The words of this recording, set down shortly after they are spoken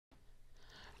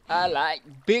I like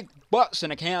big butts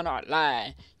and I cannot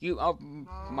lie. You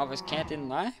mothers can't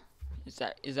lie? Is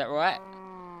that right?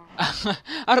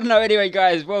 I don't know. Anyway,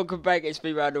 guys, welcome back. It's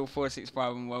me,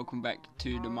 Randall465, and welcome back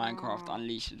to the Minecraft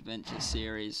Unleashed Adventure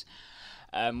series.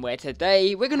 Where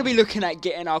today we're going to be looking at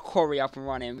getting our quarry up and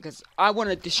running because I want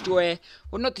to destroy,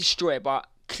 well, not destroy, but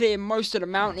clear most of the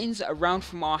mountains around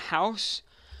from our house.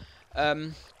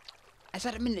 As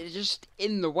at the minute, they're just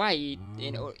in the way.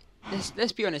 You know,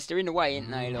 let's be honest, they're in the way,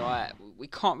 ain't they? Like, we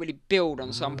can't really build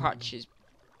on some patches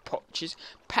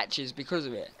because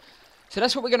of it. So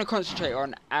that's what we're going to concentrate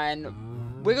on,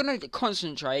 and we're going to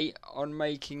concentrate on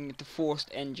making the forced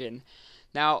engine.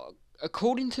 Now,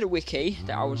 according to the wiki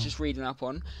that I was just reading up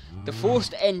on, the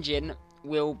forced engine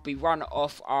will be run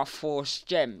off our forced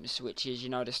gems, which is, you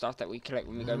know, the stuff that we collect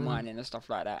when we go mining and stuff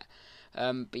like that.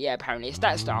 But yeah, apparently it's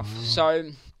that stuff. So,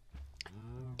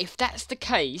 if that's the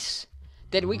case,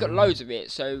 then we got loads of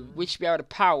it, so we should be able to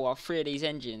power 3 of these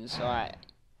engines, like,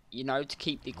 you know, to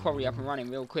keep the quarry up and running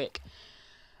real quick.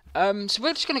 So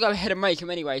we're just going to go ahead and make them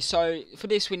anyway. So for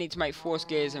this we need to make force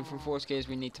gears, and from force gears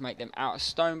we need to make them out of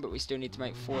stone, but we still need to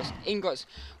make forced ingots,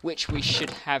 which we should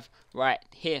have right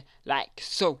here, like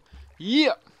so.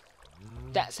 Yeah,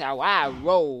 that's how I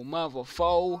roll,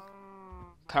 motherfucker.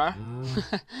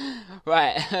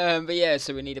 Right, but yeah,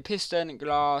 so we need a piston,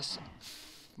 glass,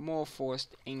 more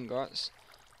forced ingots.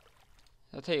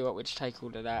 I'll tell you what, we'll just take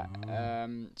all of that.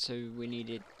 So we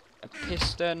needed a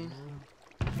piston.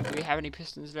 Do we have any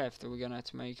pistons left? Or are we gonna have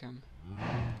to make them?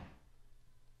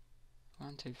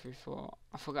 1, 2, 3, 4.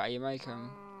 I forgot how you make them.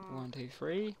 1, 2,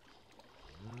 3.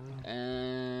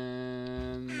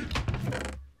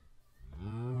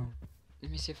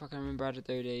 Let me see if I can remember how to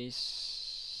do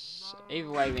these.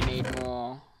 Either way, we need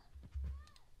more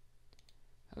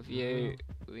of you.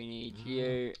 We need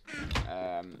you.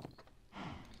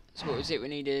 So what was it? We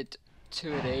needed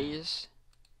 2 of these.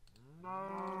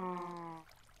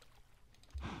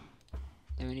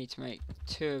 Then we need to make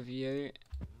 2 of you,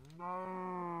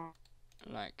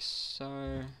 like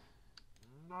so.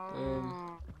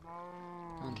 Boom.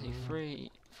 1, 2,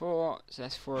 3, 4. So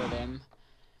that's 4 of them.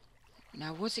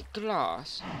 Now, was it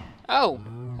glass? Oh,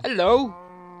 hello.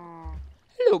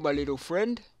 Hello, my little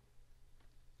friend.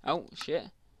 Oh shit.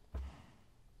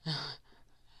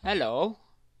 Hello.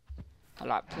 I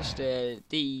like push the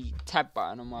tab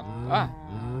button on my.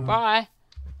 Bye.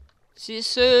 See you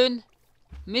soon.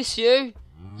 Miss you.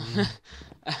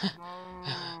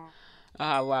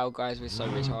 Ah, wow, guys, we're so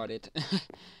retarded.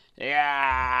 Yeah.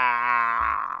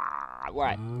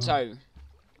 Right, so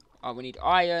we need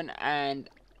iron and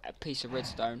a piece of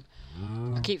redstone.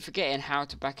 I keep forgetting how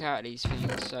to back out these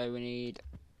things. So we need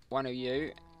 1 of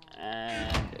you,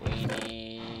 and we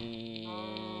need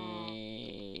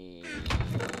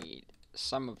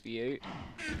some of you.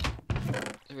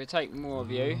 So we take more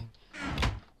of you.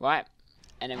 Right.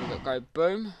 And then we've got to go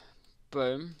boom,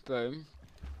 boom, boom,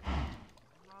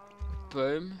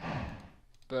 boom,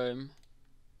 boom,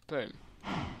 boom.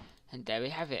 And there we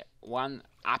have it. 1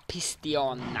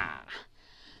 piston.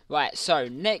 Right, so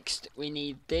next we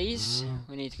need these.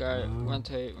 We need to go 1,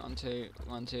 2, 1, 2,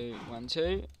 1, 2, 1,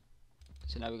 2.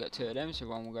 So now we've got 2 of them. So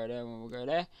 1 will go there, 1 will go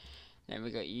there. Then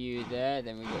we got you there,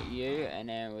 then we got you, and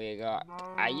then we got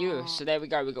you. So there we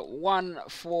go. We got 1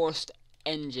 forced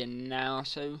engine now.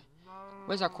 So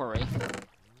where's our quarry?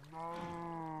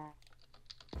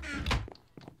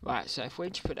 Right, so if we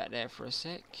just put that there for a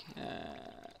sec.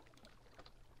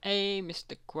 Hey,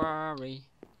 Mr. Quarry.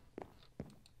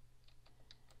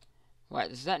 Right,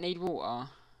 does that need water?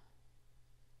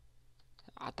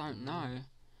 I don't know.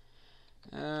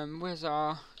 Where's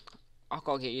our... I've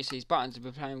got to get used to these buttons. I've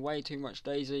been playing way too much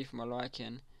DayZ for my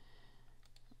liking.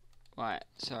 Right,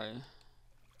 so...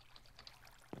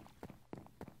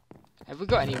 have we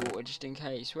got any water just in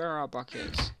case? Where are our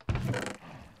buckets?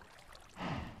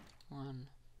 1.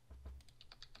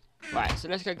 Right, so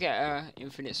let's go get an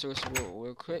infinite source of water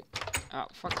real quick. Oh,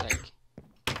 fuck's sake.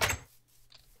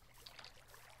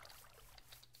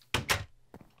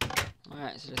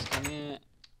 Right, so let's come here.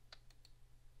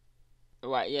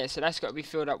 Right, yeah, so that's got to be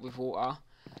filled up with water.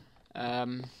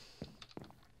 Don't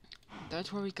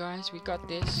worry, guys, we got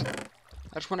this.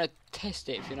 I just want to test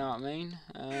it, if you know what I mean.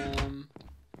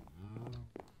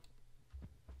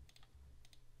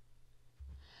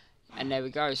 And there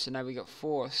we go, so now we got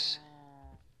force.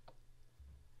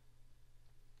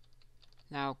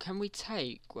 Now, can we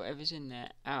take whatever's in there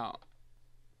out?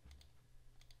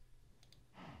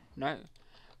 No?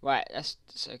 Right, that's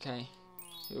okay.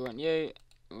 We want you,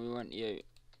 we want you.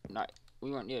 No,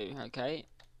 we want you, okay.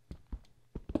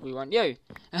 We want you.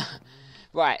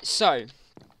 Right, so,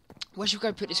 where should we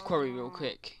go put this quarry real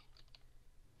quick?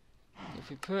 if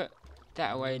we put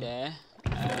that away there,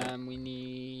 we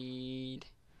need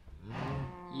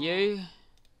you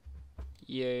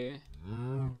to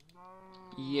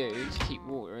keep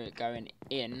water going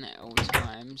in at all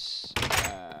times.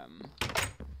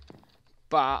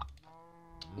 But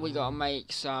we gotta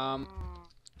make some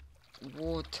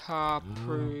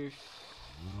waterproof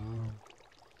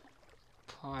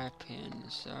piping.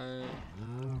 So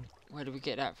where do we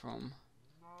get that from?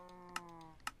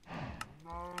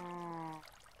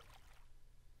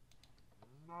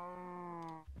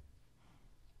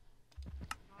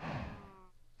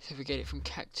 So we get it from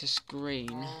cactus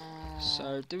green.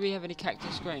 So do we have any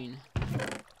cactus green?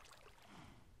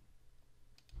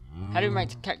 How do we make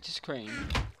the cactus green?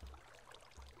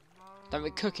 Don't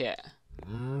we cook it?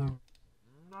 You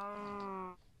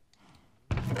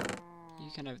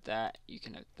can have that. You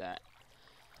can have that.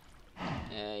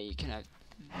 You can have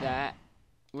that.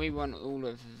 We want all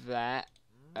of that.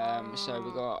 So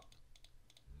we got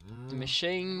the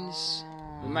machines.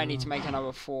 We may need to make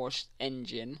another forced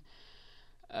engine.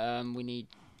 We need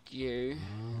you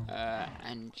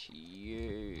and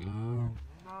you,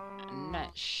 and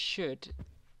that should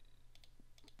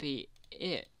be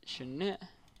it, shouldn't it?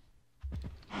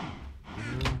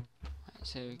 Right,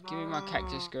 so give me my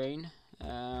cactus green.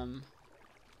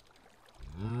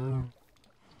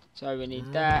 So we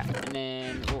need that, and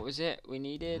then what was it we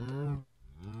needed?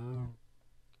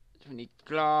 We need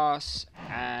glass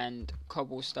and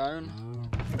cobblestone.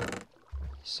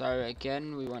 So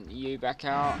again, we want you back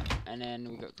out, and then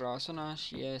we got glass on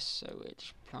us. Yes, so we'll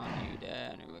just plant you there,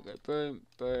 and then we'll go boom,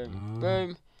 boom,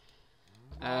 boom.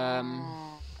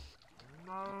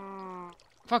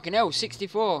 Fucking hell,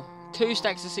 64. 2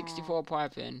 stacks of 64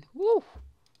 piping. Woo!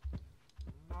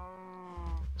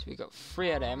 So we got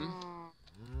 3 of them,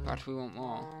 but we want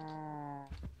more.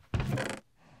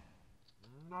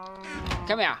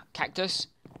 Come here, cactus.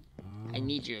 I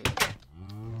need you.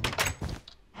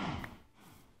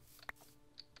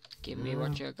 Give me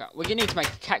what you got. We're gonna need to make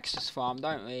a cactus farm,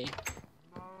 don't we?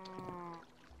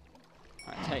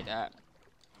 Right, take that.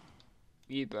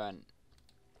 You burnt.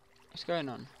 What's going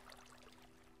on?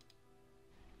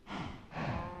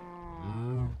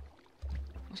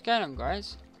 What's going on,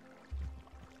 guys?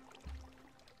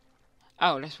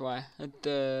 Oh, that's why.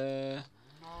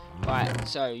 Right,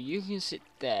 so you can sit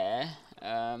there.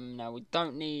 Now we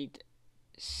don't need.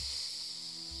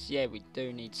 Yeah, we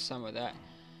do need some of that.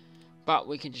 But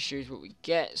we can just use what we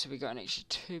get, so we got an extra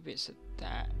 2 bits of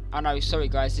that. I know, sorry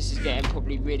guys, this is getting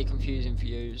probably really confusing for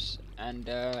you, and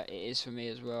it is for me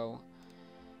as well.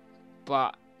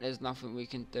 But there's nothing we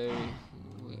can do.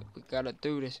 We gotta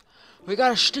do this. We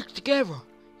gotta stick together,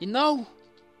 you know?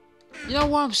 You know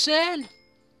what I'm saying?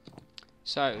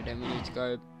 So then we need to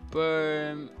go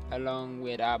boom along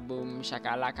with our boom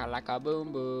shakalaka laka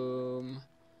boom boom.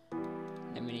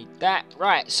 Then we need that.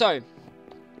 Right, so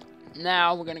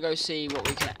now we're gonna go see what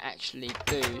we can actually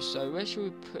do. So where should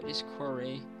we put this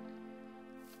quarry?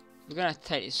 We're gonna have to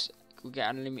take this. We'll get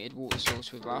unlimited water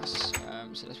source with us.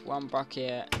 So that's 1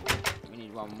 bucket. We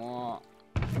need 1 more.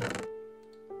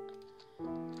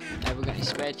 Now we've got any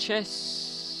spare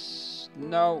chests?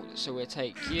 No. So we'll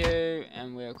take you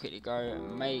and we'll quickly go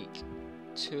and make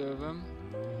 2 of them.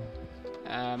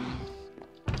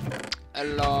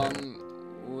 Along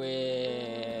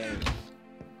with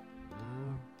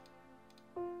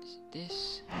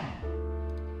this,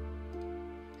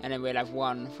 and then we'll have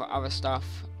 1 for other stuff,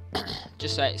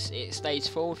 just so it stays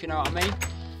full, if you know what I mean.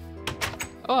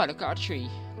 Oh, look at our tree.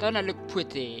 Don't that look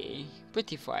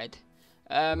prettified?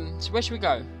 So where should we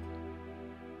go?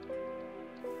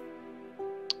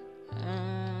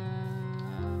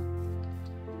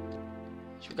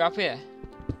 Should we go up here?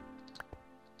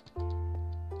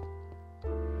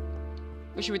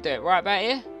 Where should we do it? Right about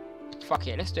here? Fuck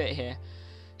it, let's do it here.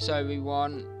 So we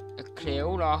want to clear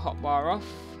all our hotbar off.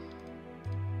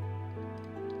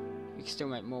 We can still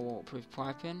make more waterproof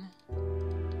piping.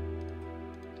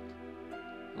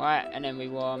 Right, and then we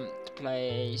want the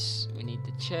place. We need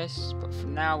the chest, but for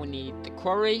now we need the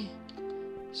quarry.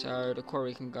 So the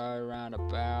quarry can go around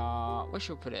about. Where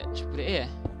should we put it? Should we put it here?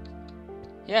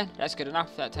 Yeah, that's good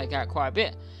enough. That'll take out quite a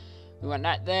bit. We want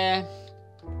that there,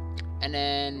 and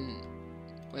then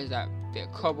where's that bit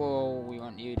of cobble? We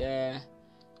want you there,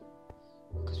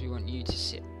 because we want you to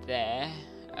sit there.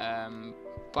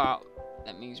 But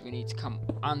that means we need to come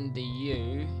under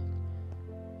you.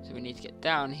 So we need to get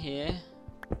down here.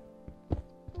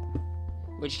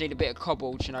 We just need a bit of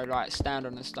cobble to, you know, like stand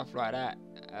on and stuff like that.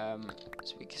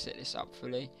 So we can set this up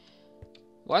fully.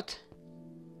 What?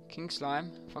 King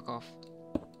Slime? Fuck off.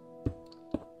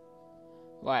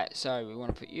 Right, so we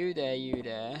want to put you there, you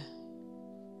there.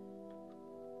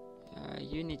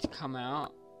 You need to come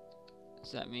out.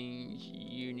 So that means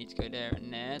you need to go there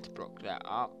and there to block that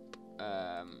up.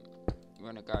 You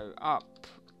want to go up,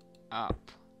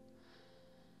 up.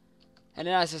 And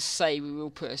then, as I say, we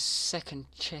will put a second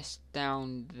chest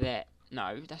down there.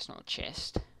 No, that's not a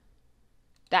chest.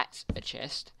 That's a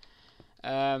chest.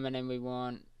 And then we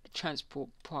want a transport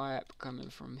pipe coming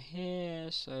from here.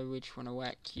 So we just want to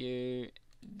whack you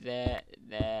there,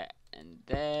 there, and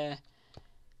there.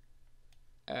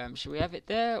 Shall we have it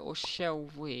there, or shall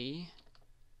we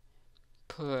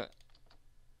put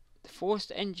the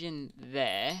forced engine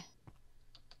there?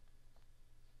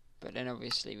 But then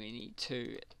obviously we need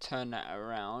to turn that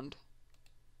around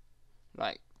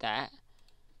like that.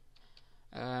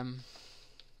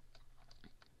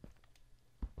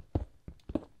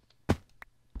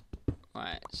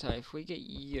 Right, so if we get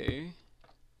you,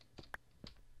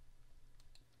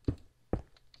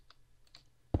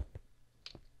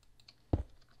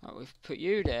 right, we've put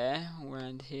you there.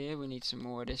 Around here we need some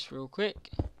more of this real quick.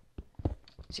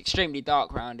 It's extremely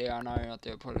dark around here, I know, I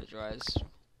do apologise.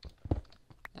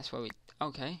 That's why we...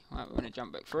 Okay, right, we're going to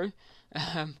jump back through.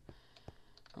 Right,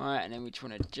 and then we just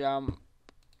want to jump.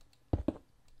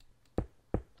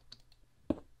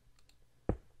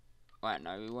 Right,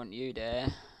 no, we want you there.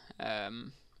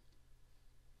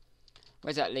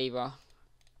 Where's that lever?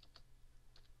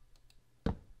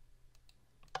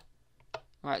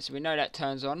 Right, so we know that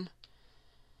turns on.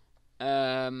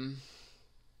 So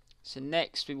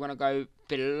next we want to go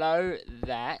below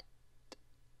that,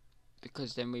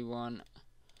 because then we want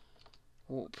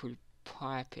waterproof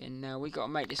piping. Now we got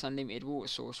to make this unlimited water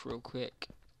source real quick.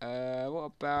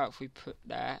 What about if we put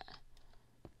that?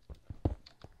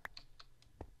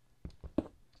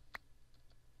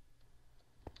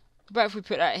 What about if we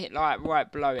put that hit like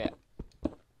right below it?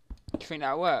 Do you think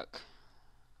that'll work?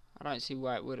 I don't see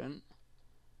why it wouldn't.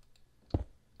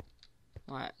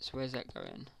 Right, so where's that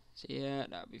going? So yeah,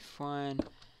 that'll be fine.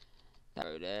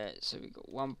 That'll go there. So we got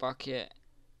one bucket.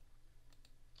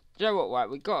 Do you know what, right,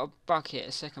 we got a bucket,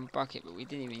 a second bucket, but we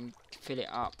didn't even fill it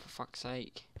up, for fuck's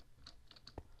sake.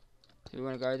 So we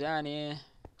want to go down here.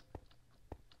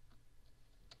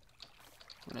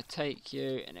 We want to take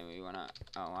you, and then we want to,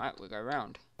 alright, we'll go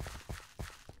round.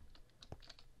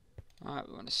 Alright,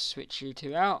 we want to switch you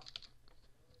two out.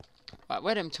 Right,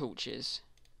 where are them torches?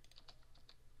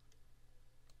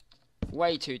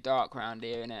 Way too dark round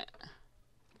here, innit?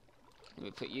 We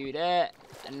put you there,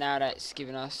 and now that's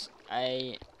giving us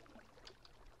a...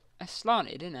 That's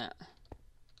slanted, isn't it?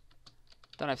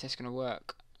 Don't know if that's gonna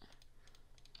work.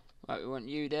 Right, we want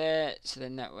you there, so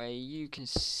then that way you can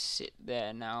sit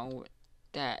there now.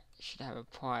 That should have a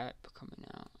pipe coming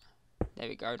out. There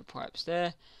we go, the pipe's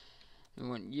there. We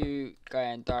want you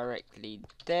going directly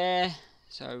there,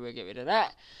 so we'll get rid of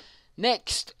that.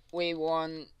 Next, we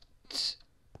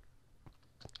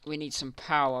need some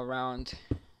power around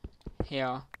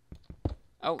here.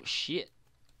 Oh shit.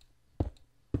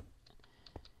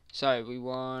 So we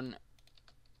want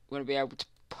to be able to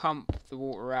pump the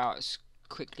water out as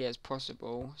quickly as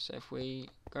possible. So if we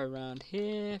go around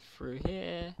here, through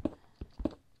here,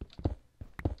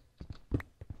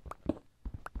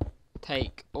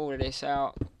 take all of this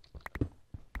out.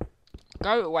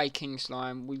 Go away, King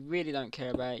Slime. We really don't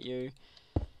care about you.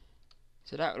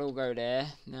 So that will all go there.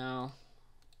 Now,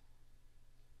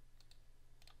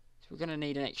 so we're going to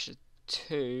need an extra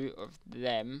 2 of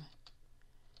them.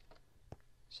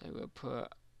 So we'll put...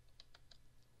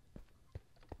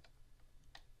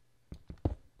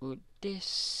 Will this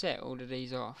set all of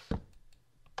these off?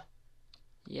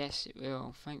 Yes, it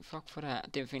will. Thank fuck for that. I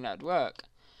didn't think that would work.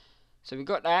 So we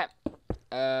got that.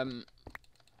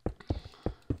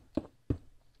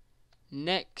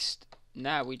 Next,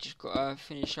 now we just got to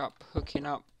finish up hooking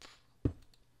up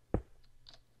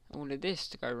all of this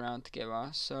to go around together.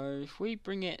 So if we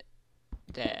bring it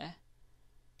there,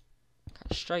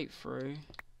 cut straight through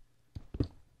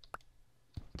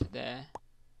to there.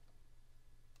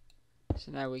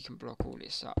 So now we can block all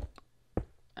this up.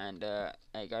 And there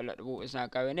you go, look, the water's now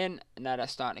going in, and now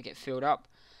that's starting to get filled up.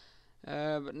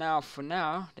 But now, for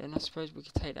now, then I suppose we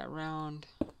could take that round.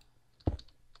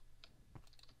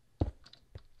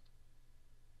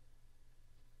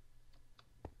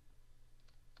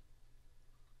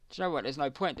 Do you know what? There's no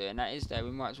point doing that, is there?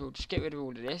 We might as well just get rid of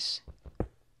all of this.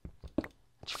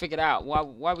 Just figured out why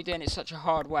are we doing it such a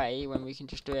hard way when we can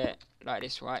just do it like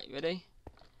this, right? Ready?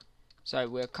 So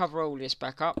we'll cover all this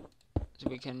back up so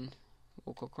we can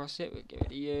walk across it. We'll get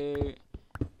rid of you.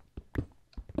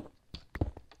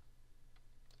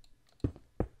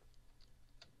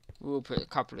 We'll put a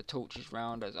couple of torches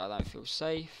round as I don't feel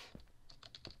safe.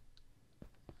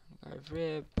 Go over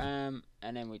here, bam,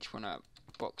 and then we just want to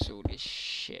box all this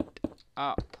shit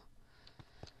up.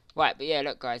 Right, but yeah,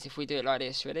 look guys, if we do it like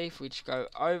this, ready? If we just go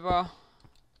over,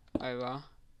 over,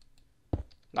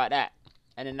 like that,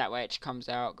 and then that way it just comes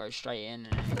out, goes straight in,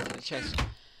 and then into the chest.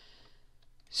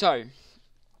 So,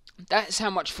 that's how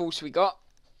much force we got.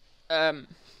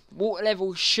 Water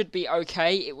level should be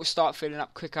okay. It will start filling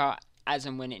up quicker as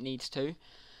and when it needs to.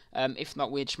 If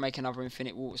not, we'll just make another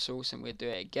infinite water source and we'll do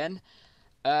it again.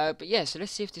 But yeah, so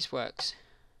let's see if this works.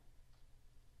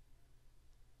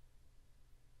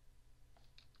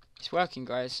 It's working,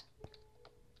 guys.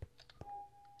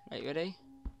 Right, ready?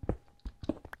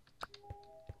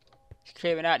 It's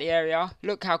clearing out the area.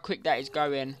 Look how quick that is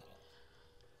going.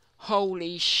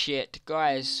 Holy shit,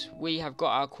 guys. We have got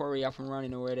our quarry up and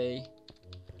running already.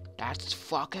 That's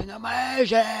fucking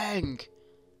amazing!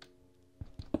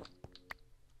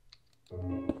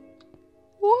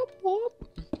 Whoop, whoop.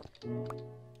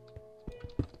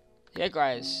 Yeah,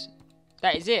 guys.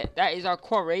 That is it. That is our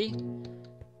quarry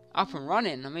up and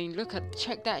running. I mean,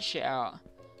 check that shit out.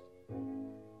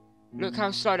 Look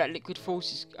how slow that liquid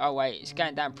force is. Oh, wait. It's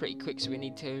going down pretty quick, so we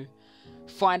need to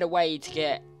find a way to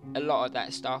get a lot of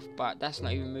that stuff. But that's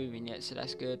not even moving yet, so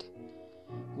that's good.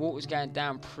 Water's going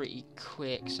down pretty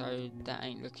quick, so that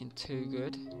ain't looking too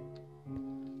good.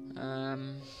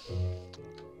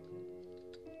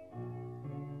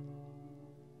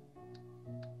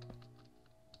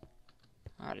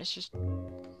 Alright, let's just...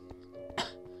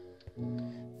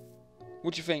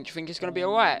 What do you think? Do you think it's going to be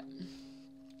alright?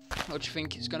 Or do you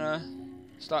think it's going to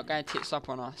start going tits up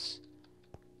on us?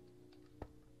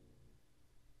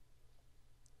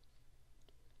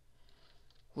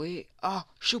 We are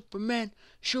Superman,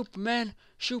 Superman,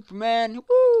 Superman.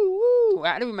 Woo, woo.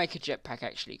 How do we make a jetpack,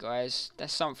 actually, guys?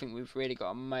 That's something we've really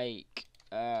got to make.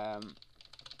 Jetpack.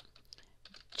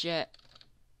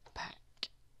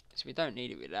 So we don't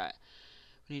need it with that.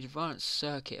 We need advanced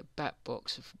circuit, a bat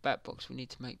box. And for bat box, we need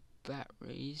to make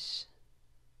batteries.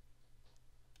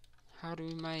 How do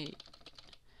we make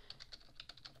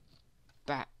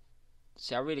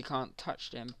See, I really can't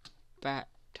touch them.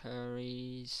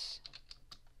 Batteries.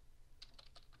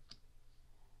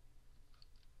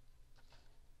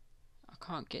 I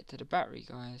can't get to the battery,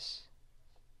 guys.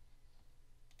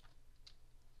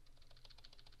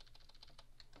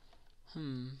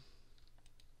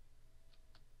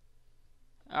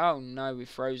 Oh no, we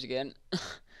froze again.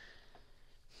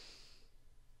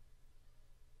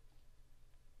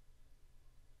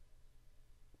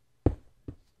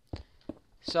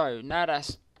 So, now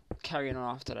that's carrying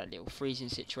on after that little freezing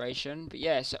situation. But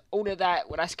yeah, so all of that,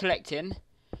 what that's collecting,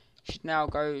 should now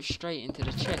go straight into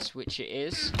the chest, which it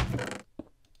is.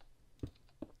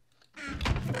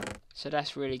 So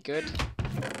that's really good.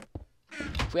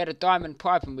 If we had a diamond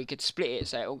pipe and we could split it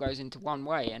so it all goes into one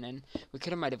way, and then we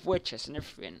could have made a void chest and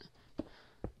everything.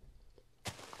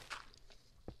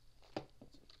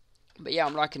 But yeah,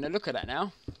 I'm liking the look of that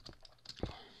now.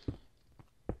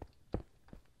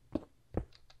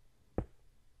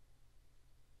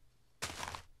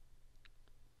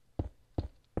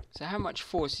 So how much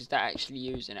force is that actually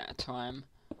using at a time?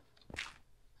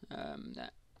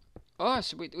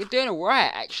 So we're doing alright,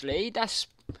 actually. That's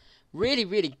really,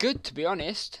 really good, to be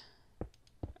honest.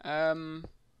 We can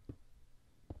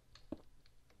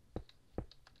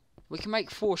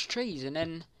make forest trees and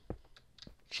then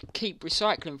keep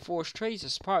recycling forest trees, I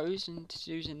suppose, and just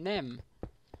using them.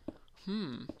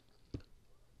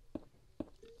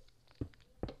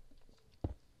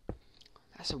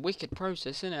 That's a wicked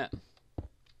process, isn't it?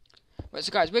 Right, so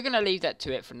guys, we're going to leave that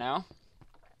to it for now.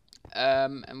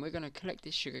 And we're going to collect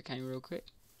this sugarcane real quick.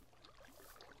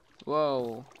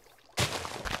 Whoa.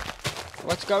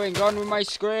 What's going on with my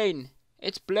screen?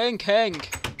 It's blinking.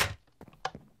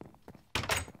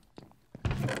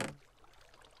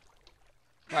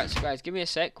 Right, so guys, give me a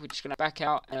sec. We're just going to back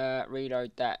out and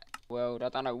reload that world. I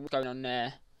don't know what's going on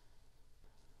there.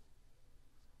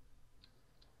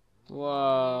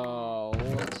 Whoa,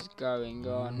 what's going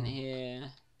on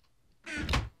here?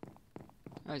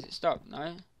 Oh, has it stopped?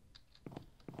 No?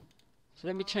 So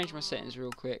let me change my settings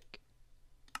real quick.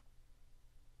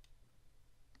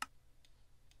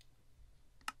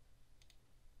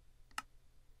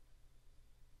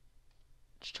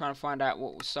 Just trying to find out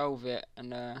what will solve it,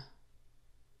 and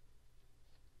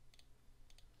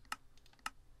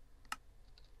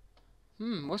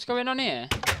what's going on here?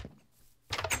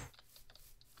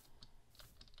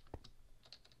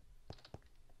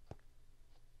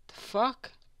 The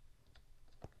fuck?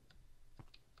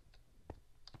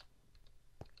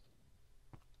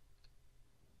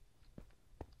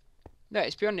 No,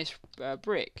 it's beyond this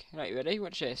brick. Right, you ready?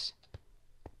 Watch this.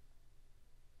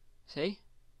 See?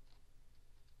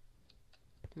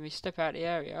 Can we step out the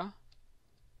area?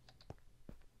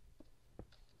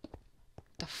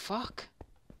 The fuck?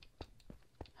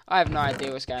 I have no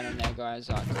idea what's going on there, guys.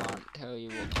 I can't tell you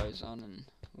what goes on and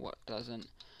what doesn't.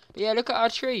 But yeah, look at our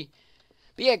tree.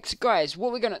 But yeah, guys,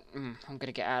 what we're gonna... I'm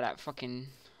gonna get out of that fucking...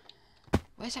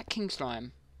 Where's that king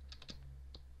slime?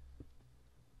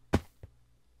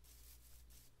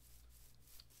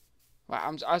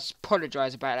 Right, I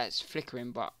apologise about that, it's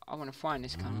flickering, but I want to find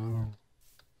this cunt.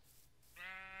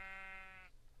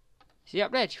 Is he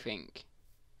up there, do you think?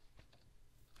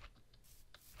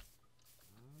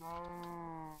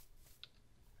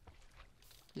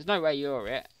 There's no way you're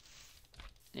it.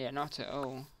 Yeah, not at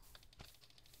all.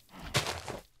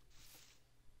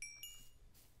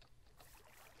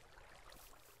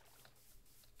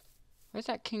 Where's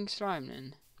that king slime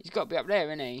then? He's got to be up there,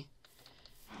 isn't he?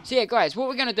 So yeah, guys, what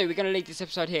we're going to do, we're going to leave this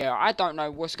episode here. I don't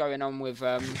know what's going on with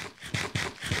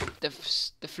the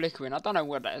flickering. I don't know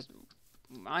what that is.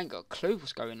 I ain't got a clue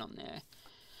what's going on there.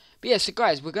 But yeah, so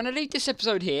guys, we're going to leave this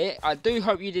episode here. I do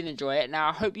hope you did enjoy it. Now,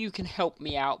 I hope you can help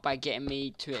me out by getting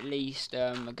me to at least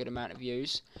a good amount of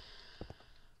views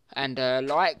and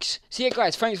likes. So yeah,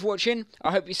 guys, thanks for watching.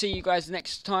 I hope you see you guys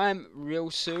next time real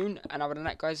soon. And other than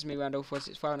that, guys, it's me, Randall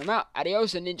 465, and I'm out.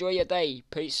 Adios and enjoy your day.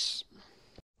 Peace.